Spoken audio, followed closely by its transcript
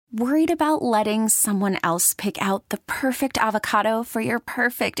Worried about letting someone else pick out the perfect avocado for your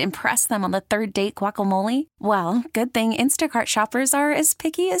perfect impress them on the third date guacamole? Well, good thing Instacart shoppers are as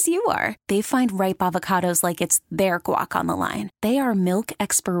picky as you are. They find ripe avocados like it's their guac on the line. They are milk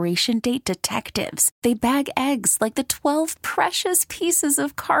expiration date detectives. They bag eggs like the 12 precious pieces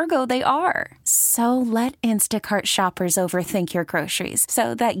of cargo they are. So let Instacart shoppers overthink your groceries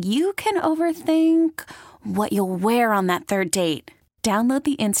so that you can overthink what you'll wear on that third date. Download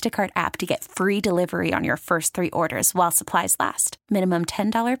the Instacart app to get free delivery on your first 3 orders while supplies last. Minimum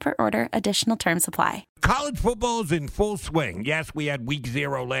 $10 per order. Additional terms apply. College football's in full swing. Yes, we had week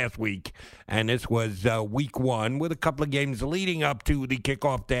 0 last week, and this was week 1 with a couple of games leading up to the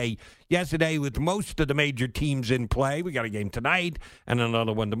kickoff day yesterday with most of the major teams in play. We got a game tonight and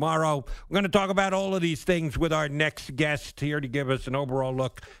another one tomorrow. We're going to talk about all of these things with our next guest here to give us an overall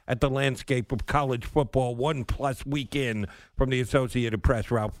look at the landscape of college football 1+ week in from the Associated Press.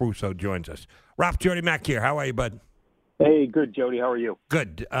 Ralph Russo joins us. Ralph, Jody Mack here. How are you, bud? Hey, good, Jody. How are you?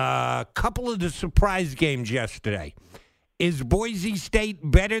 Good. Couple of the surprise games yesterday. Is Boise State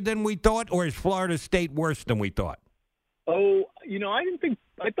better than we thought, or is Florida State worse than we thought? Oh,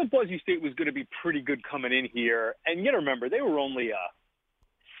 I thought Boise State was going to be pretty good coming in here. And you got to remember, they were only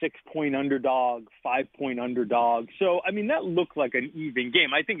a 6-point underdog, 5-point underdog. So, that looked like an even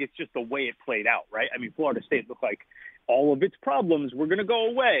game. I think it's just the way it played out, right? Florida State looked like all of its problems were going to go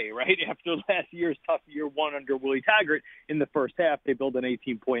away, right? After last year's tough year 1 under Willie Taggart in the first half, they build an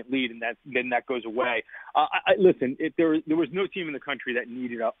 18-point lead, and then that goes away. Listen, there was no team in the country that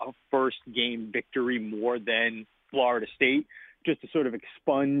needed a first-game victory more than Florida State, just to sort of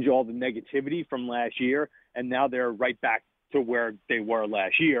expunge all the negativity from last year, and now they're right back to where they were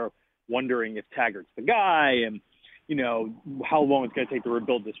last year, wondering if Taggart's the guy and how long it's going to take to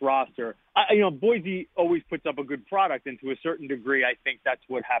rebuild this roster. Boise always puts up a good product, and to a certain degree, I think that's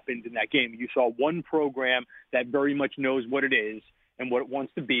what happened in that game. You saw one program that very much knows what it is and what it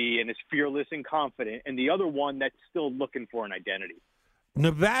wants to be and is fearless and confident, and the other one that's still looking for an identity.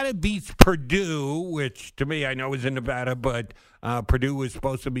 Nevada beats Purdue, which to me I know is in Nevada, but Purdue was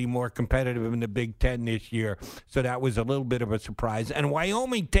supposed to be more competitive in the Big Ten this year, so that was a little bit of a surprise. And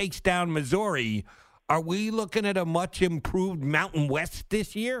Wyoming takes down Missouri. Are we looking at a much improved Mountain West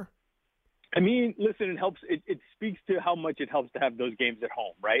this year? Listen, it helps. It speaks to how much it helps to have those games at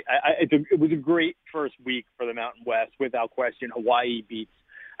home, right? It was a great first week for the Mountain West, without question. Hawaii beats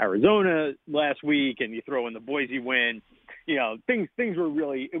Arizona last week, and you throw in the Boise win. Things were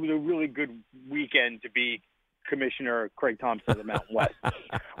really. It was a really good weekend to be Commissioner Craig Thompson of the Mountain West.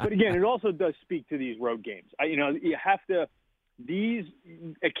 But again, it also does speak to these road games. You have to. These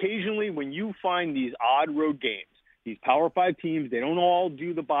occasionally, when you find these odd road games, these Power 5 teams, they don't all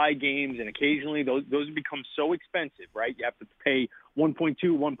do the bye games, and occasionally those become so expensive, right? You have to pay $1.2,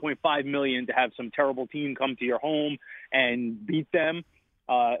 $1.5 million to have some terrible team come to your home and beat them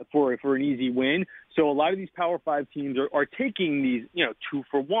for an easy win. So a lot of these Power 5 teams are taking these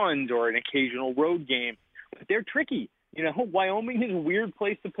 2-for-1s or an occasional road game, but they're tricky. Wyoming is a weird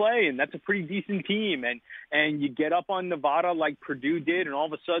place to play, and that's a pretty decent team. And you get up on Nevada like Purdue did, and all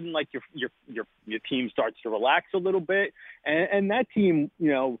of a sudden, like your team starts to relax a little bit. And that team,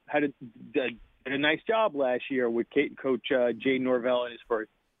 had a nice job last year with Coach Jay Norvell in his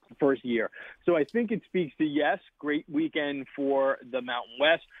first year. So I think it speaks to, yes, great weekend for the Mountain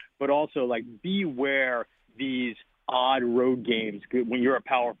West, but also beware these odd road games when you're a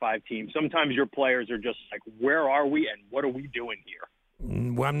Power 5 team. Sometimes your players are just like, where are we and what are we doing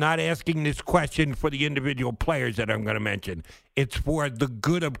here? Well, I'm not asking this question for the individual players that I'm going to mention. It's for the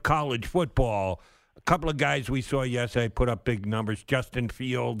good of college football. A couple of guys we saw yesterday put up big numbers. Justin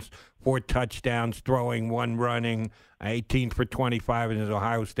Fields, 4 touchdowns, throwing, 1 running, 18 for 25 in his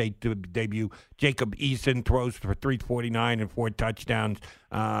Ohio State debut. Jacob Eason throws for 349 and 4 touchdowns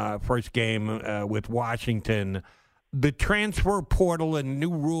first game with Washington. The transfer portal and new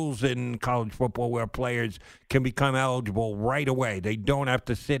rules in college football where players can become eligible right away. They don't have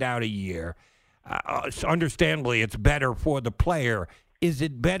to sit out a year. Understandably, it's better for the player. Is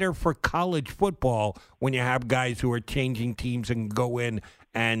it better for college football when you have guys who are changing teams and go in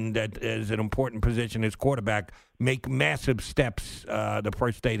and, as an important position as quarterback, make massive steps the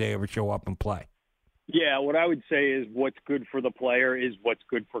first day they ever show up and play? Yeah, what I would say is what's good for the player is what's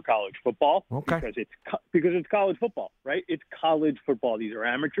good for college football. Okay. Because it's college football, right? It's college football. These are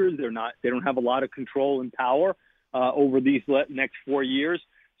amateurs. They don't have a lot of control and power over these next 4 years.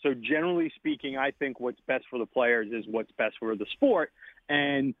 So generally speaking, I think what's best for the players is what's best for the sport.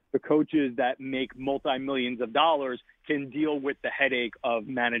 And the coaches that make multi-millions of dollars can deal with the headache of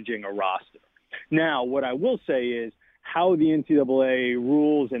managing a roster. Now, what I will say is, how the NCAA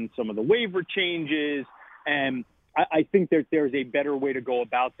rules and some of the waiver changes. And I think that there's a better way to go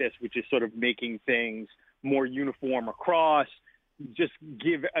about this, which is sort of making things more uniform across.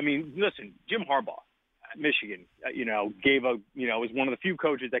 Listen, Jim Harbaugh at Michigan, was one of the few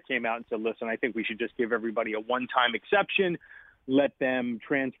coaches that came out and said, listen, I think we should just give everybody a one-time exception, let them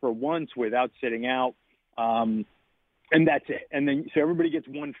transfer once without sitting out. And that's it. And then, so everybody gets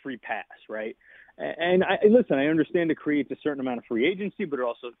one free pass, right? And I understand it creates a certain amount of free agency, but it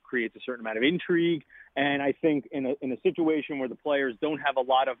also creates a certain amount of intrigue. And I think in a situation where the players don't have a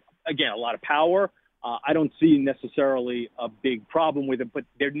lot of power, I don't see necessarily a big problem with it, but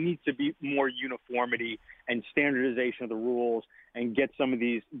there needs to be more uniformity and standardization of the rules and get some of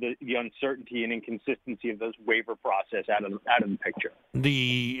the uncertainty and inconsistency of those waiver process out of the picture.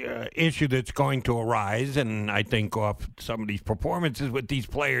 The issue that's going to arise, and I think off some of these performances with these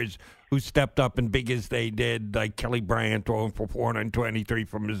players who stepped up and big as they did, like Kelly Bryant throwing for 423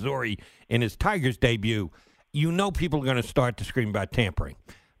 from Missouri in his Tigers debut, people are going to start to scream about tampering.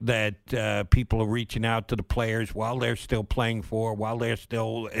 That people are reaching out to the players while they're still playing while they're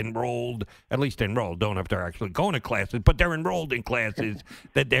still enrolled, at least enrolled, don't have to actually go to classes, but they're enrolled in classes,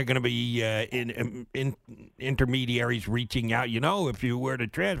 that they're going to be in intermediaries reaching out. If you were to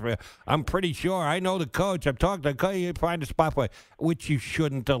transfer, I'm pretty sure, I know the coach, I've talked to the coach, you find a spot for it, which you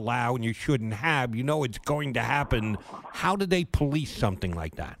shouldn't allow and you shouldn't have. It's going to happen. How do they police something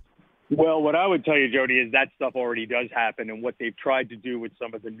like that? Well, what I would tell you, Jody, is that stuff already does happen. And what they've tried to do with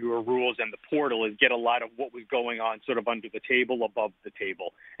some of the newer rules and the portal is get a lot of what was going on sort of under the table, above the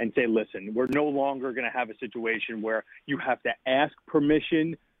table, and say, listen, we're no longer going to have a situation where you have to ask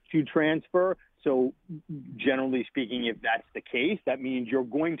permission to transfer. So generally speaking, if that's the case, that means you're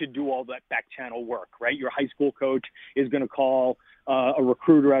going to do all that back channel work, right? Your high school coach is going to call a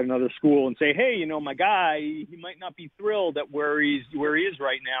recruiter at another school and say, hey, my guy, he might not be thrilled at where he is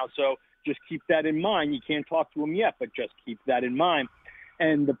right now. So just keep that in mind. You can't talk to him yet, but just keep that in mind.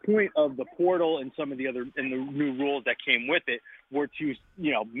 And the point of the portal and some of the other and the new rules that came with it were to,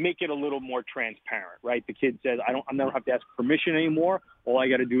 make it a little more transparent, right? The kid says, I don't have to ask permission anymore. All I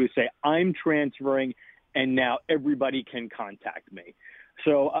got to do is say, I'm transferring, and now everybody can contact me.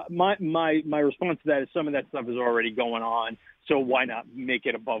 So my response to that is some of that stuff is already going on. So why not make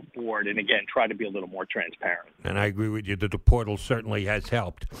it above board and, again, try to be a little more transparent? And I agree with you that the portal certainly has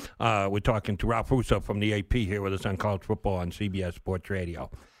helped. We're talking to Ralph Russo from the AP here with us on College Football on CBS Sports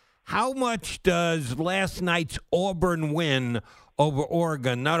Radio. How much does last night's Auburn win over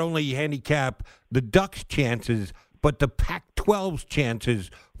Oregon not only handicap the Ducks' chances, but the Pac-12's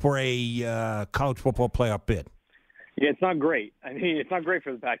chances for a college football playoff bid? Yeah, it's not great. I mean, it's not great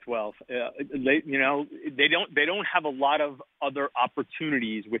for the Pac-12. They don't have a lot of other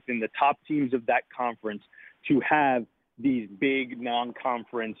opportunities within the top teams of that conference to have these big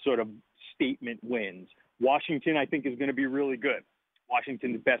non-conference sort of statement wins. Washington, I think, is going to be really good.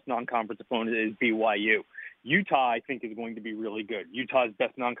 Washington's best non-conference opponent is BYU. Utah, I think, is going to be really good. Utah's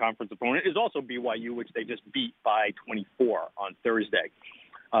best non-conference opponent is also BYU, which they just beat by 24 on Thursday.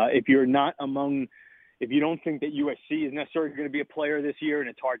 If you don't think that USC is necessarily going to be a player this year, and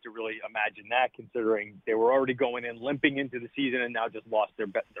it's hard to really imagine that considering they were already going in limping into the season and now just lost their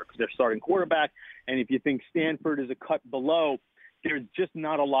starting quarterback. And if you think Stanford is a cut below, there's just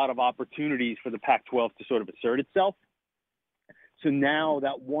not a lot of opportunities for the Pac-12 to sort of assert itself. So now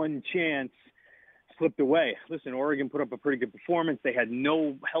that one chance slipped away. Listen, Oregon put up a pretty good performance. They had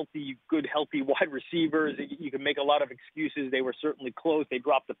no healthy wide receivers. You can make a lot of excuses. They were certainly close. They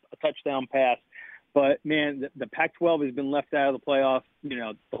dropped a touchdown pass. But, man, the Pac-12 has been left out of the playoff,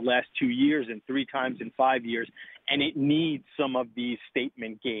 the last 2 years and 3 times in 5 years, and it needs some of these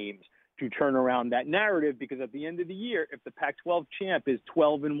statement games to turn around that narrative because at the end of the year, if the Pac-12 champ is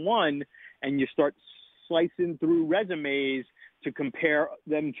 12-1 and you start slicing through resumes to compare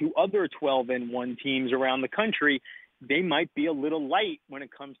them to other 12-1 teams around the country, they might be a little light when it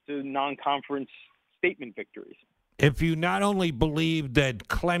comes to non-conference statement victories. If you not only believe that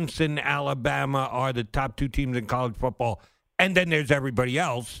Clemson, Alabama are the top 2 teams in college football, and then there's everybody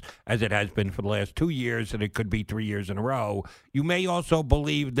else, as it has been for the last 2 years, and it could be 3 years in a row, you may also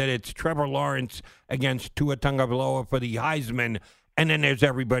believe that it's Trevor Lawrence against Tua Tagovailoa for the Heisman, and then there's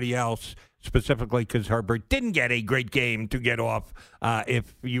everybody else, specifically because Herbert didn't get a great game to get off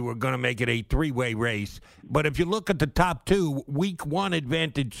if you were going to make it a 3-way race. But if you look at the top 2, week 1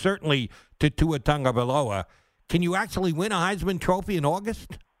 advantage certainly to Tua Tagovailoa. Can you actually win a Heisman Trophy in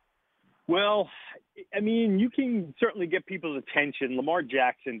August? Well, I mean, you can certainly get people's attention. Lamar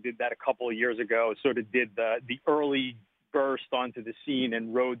Jackson did that a couple of years ago, sort of did the early burst onto the scene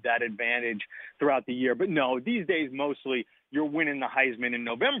and rode that advantage throughout the year. But no, these days, mostly you're winning the Heisman in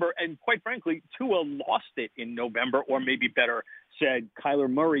November. And quite frankly, Tua lost it in November, or maybe better said, Kyler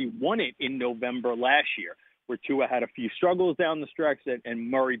Murray won it in November last year, where Tua had a few struggles down the stretch,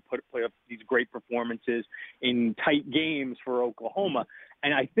 and Murray put up these great performances in tight games for Oklahoma.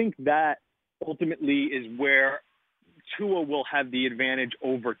 And I think that ultimately is where Tua will have the advantage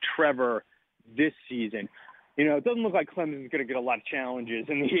over Trevor this season. You know, it doesn't look like Clemson is going to get a lot of challenges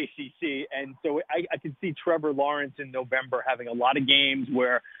in the ACC. And so I could see Trevor Lawrence in November having a lot of games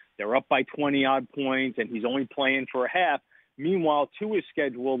where they're up by 20-odd points and he's only playing for a half. Meanwhile, Tua's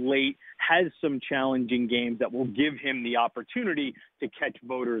schedule late has some challenging games that will give him the opportunity to catch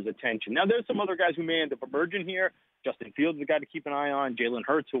voters' attention. Now, there's some other guys who may end up emerging here. Justin Fields is a guy to keep an eye on. Jalen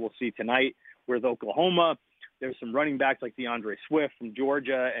Hurts, who we'll see tonight with Oklahoma. There's some running backs like DeAndre Swift from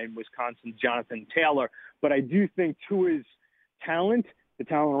Georgia and Wisconsin's Jonathan Taylor. But I do think Tua's talent, the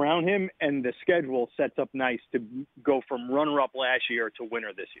talent around him, and the schedule sets up nice to go from runner-up last year to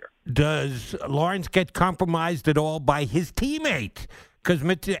winner this year. Does Lawrence get compromised at all by his teammate? Because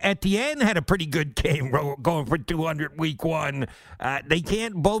Etienne had a pretty good game going for 200 week one. They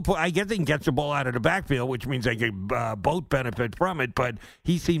can't both. I guess they can get the ball out of the backfield, which means they can both benefit from it. But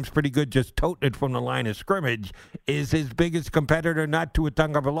he seems pretty good just toting it from the line of scrimmage. Is his biggest competitor not Tua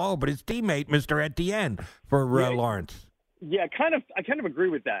Tagovailoa, but his teammate, Mr. Etienne, for Lawrence? Yeah, I kind of agree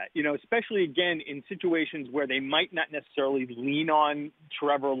with that. You know, especially again in situations where they might not necessarily lean on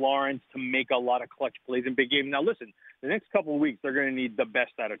Trevor Lawrence to make a lot of clutch plays in big games. Now, listen, the next couple of weeks they're going to need the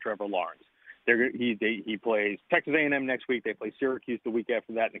best out of Trevor Lawrence. He plays Texas A&M next week. They play Syracuse the week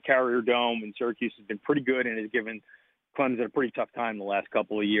after that in the Carrier Dome, and Syracuse has been pretty good and has given Clemson a pretty tough time the last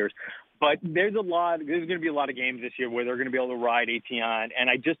couple of years. But there's going to be a lot of games this year where they're going to be able to ride Etienne, and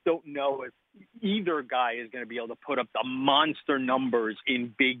I just don't know if either guy is going to be able to put up the monster numbers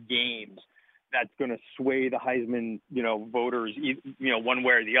in big games that's going to sway the Heisman, voters, one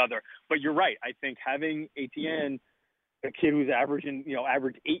way or the other. But you're right. I think having Etienne, a kid who's averaged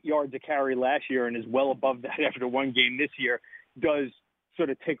 8 yards a carry last year and is well above that after one game this year, does sort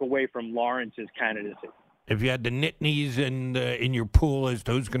of take away from Lawrence's candidacy. If you had the Nittanies in your pool as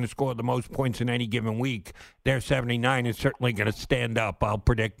to who's going to score the most points in any given week, their 79 is certainly going to stand up. I'll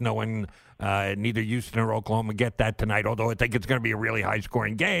predict no one, neither Houston or Oklahoma, get that tonight, although I think it's going to be a really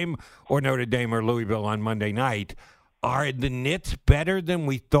high-scoring game, or Notre Dame or Louisville on Monday night. Are the Nits better than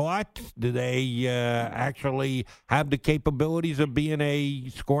we thought? Do they actually have the capabilities of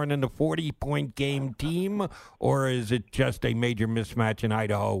being scoring in the 40-point game team, or is it just a major mismatch in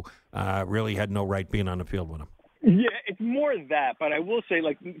Idaho? Really had no right being on the field with them. Yeah, it's more that, but I will say,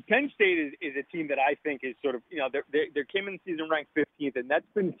 Penn State is a team that I think is sort of, they came in the season ranked 15th, and that's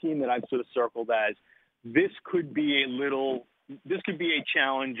been a team that I've sort of circled as this could be a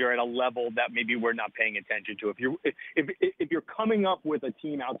challenger at a level that maybe we're not paying attention to. If you're coming up with a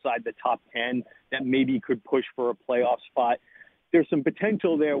team outside the top 10 that maybe could push for a playoff spot, there's some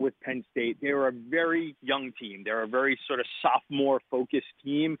potential there with Penn State. They're a very young team. They're a very sort of sophomore-focused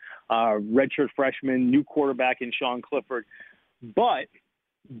team, redshirt freshman, new quarterback in Sean Clifford. But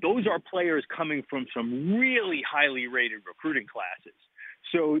those are players coming from some really highly rated recruiting classes.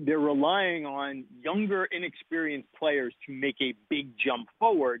 So they're relying on younger, inexperienced players to make a big jump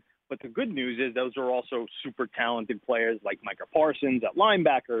forward. But the good news is those are also super talented players like Micah Parsons at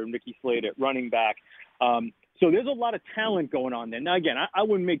linebacker and Ricky Slade at running back. So there's a lot of talent going on there. Now, again, I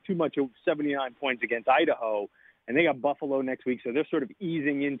wouldn't make too much of 79 points against Idaho, and they got Buffalo next week, so they're sort of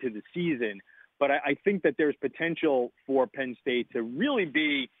easing into the season. But I think that there's potential for Penn State to really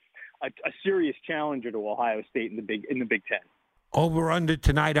be a serious challenger to Ohio State in the Big Ten. Over-under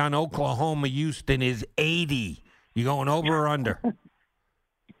tonight on Oklahoma-Houston is 80. You going over or under?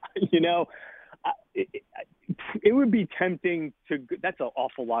 It would be tempting to – that's an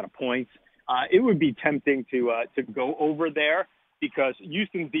awful lot of points. It would be tempting to go over there because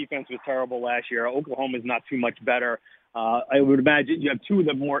Houston's defense was terrible last year. Oklahoma's not too much better. I would imagine you have two of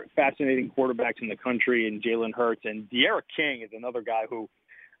the more fascinating quarterbacks in the country in Jalen Hurts, and De'Ara King is another guy who,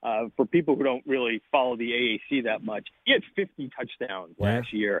 for people who don't really follow the AAC that much, he had 50 touchdowns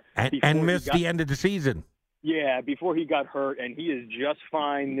last year. And missed the end of the season. Yeah, before he got hurt, and he is just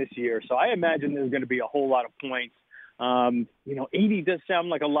fine this year. So I imagine there's going to be a whole lot of points. 80 does sound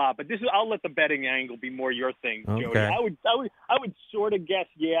like a lot, but I'll let the betting angle be more your thing, Jody. Okay. I would sort of guess,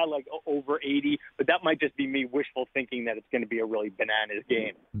 over 80, but that might just be me wishful thinking that it's going to be a really bananas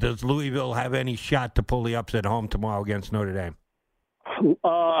game. Does Louisville have any shot to pull the upset home tomorrow against Notre Dame?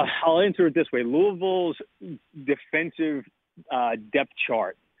 I'll answer it this way. Louisville's defensive depth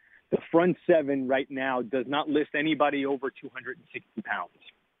chart The front seven right now does not list anybody over 260 pounds.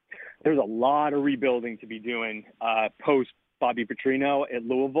 There's a lot of rebuilding to be doing post Bobby Petrino at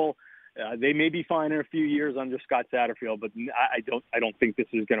Louisville. They may be fine in a few years under Scott Satterfield, but I don't think this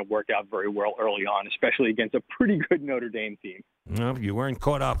is going to work out very well early on, especially against a pretty good Notre Dame team. Well, you weren't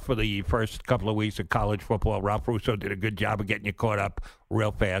caught up for the first couple of weeks of college football. Ralph Russo did a good job of getting you caught up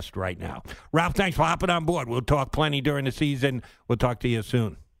real fast right now. Ralph, thanks for hopping on board. We'll talk plenty during the season. We'll talk to you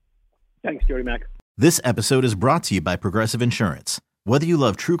soon. Thanks, Jody Mack. This episode is brought to you by Progressive Insurance. Whether you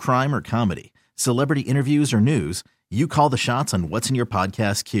love true crime or comedy, celebrity interviews or news, you call the shots on what's in your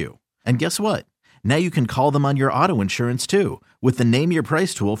podcast queue. And guess what? Now you can call them on your auto insurance too with the Name Your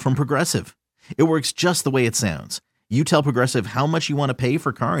Price tool from Progressive. It works just the way it sounds. You tell Progressive how much you want to pay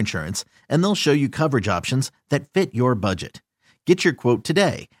for car insurance, and they'll show you coverage options that fit your budget. Get your quote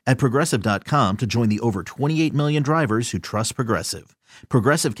today at Progressive.com to join the over 28 million drivers who trust Progressive.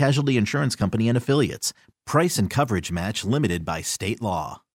 Progressive Casualty Insurance Company and Affiliates. Price and coverage match limited by state law.